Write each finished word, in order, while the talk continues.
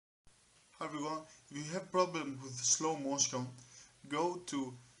Hi everyone, if you have problem with slow motion, go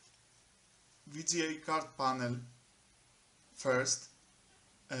to VGA card panel first.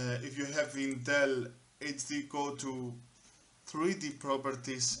 If you have Intel HD, go to 3D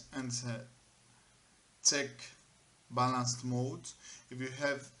properties and check balanced mode. If you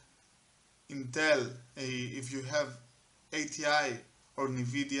have Intel, if you have ATI or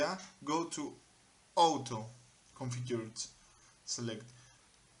NVIDIA, go to auto configured, select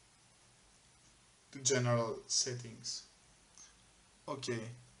the general settings.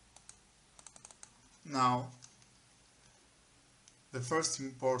 Okay, now the very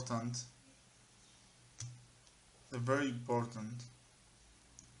important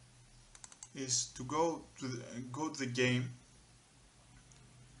is to go to the game.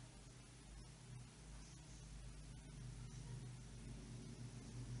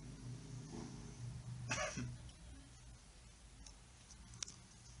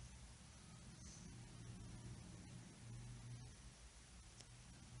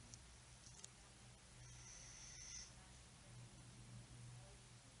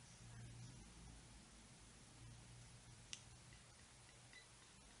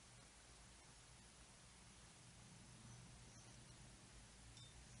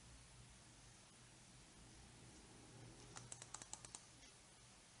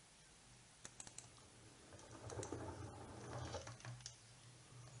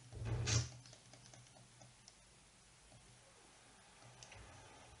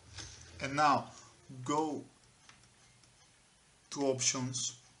 And now go to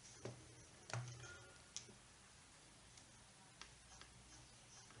options,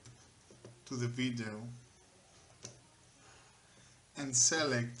 to the video, and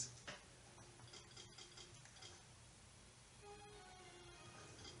select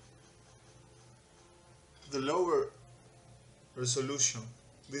the lower resolution,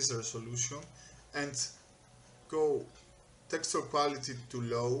 this resolution, and go texture quality to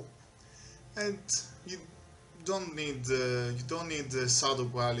low, and you don't need the shadow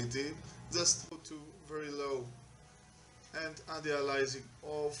quality, just go to very low, and anti-aliasing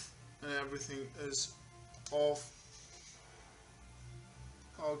off, and everything is off.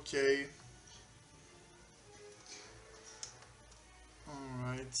 Okay,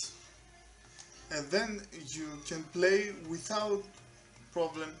 alright, and then you can play without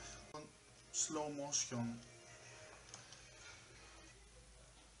problem on slow motion.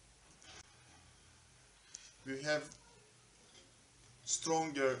 We have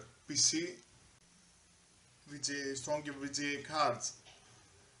stronger PC, stronger VGA cards.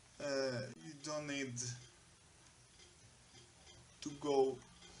 You don't need to go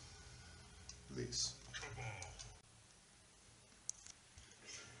this.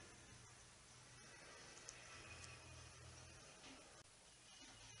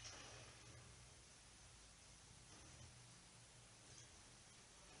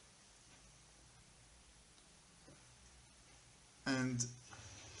 And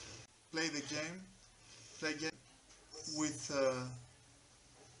play game with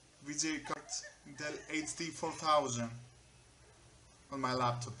VGA card Intel HD 4000 on my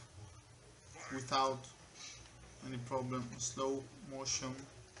laptop without any problem, slow motion.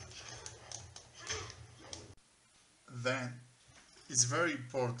 Then it's very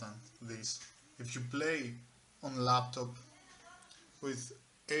important this, if you play on laptop with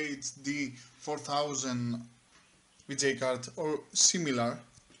HD 4000 VGA card or similar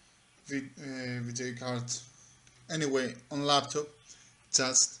VGA card, anyway on laptop,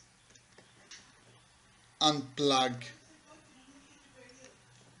 just unplug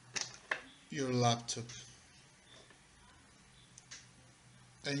your laptop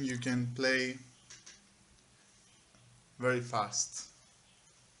and you can play very fast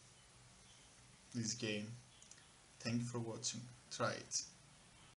this game. Thank you for watching. Try it.